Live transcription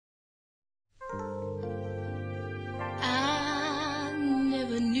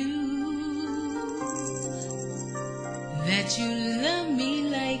that you love me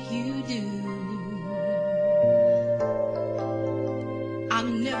like you do. I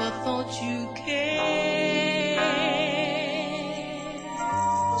never thought you cared.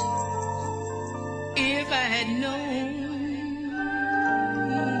 If I had known,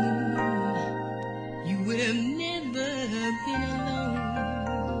 you would have never been alone.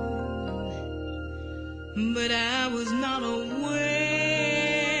 But I was not aware.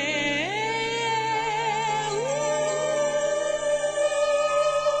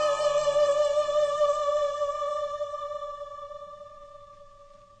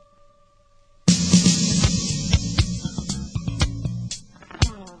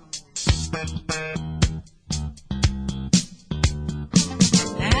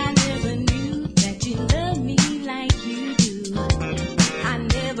 I never knew that you loved me like you do. I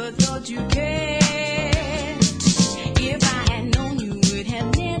never thought you cared.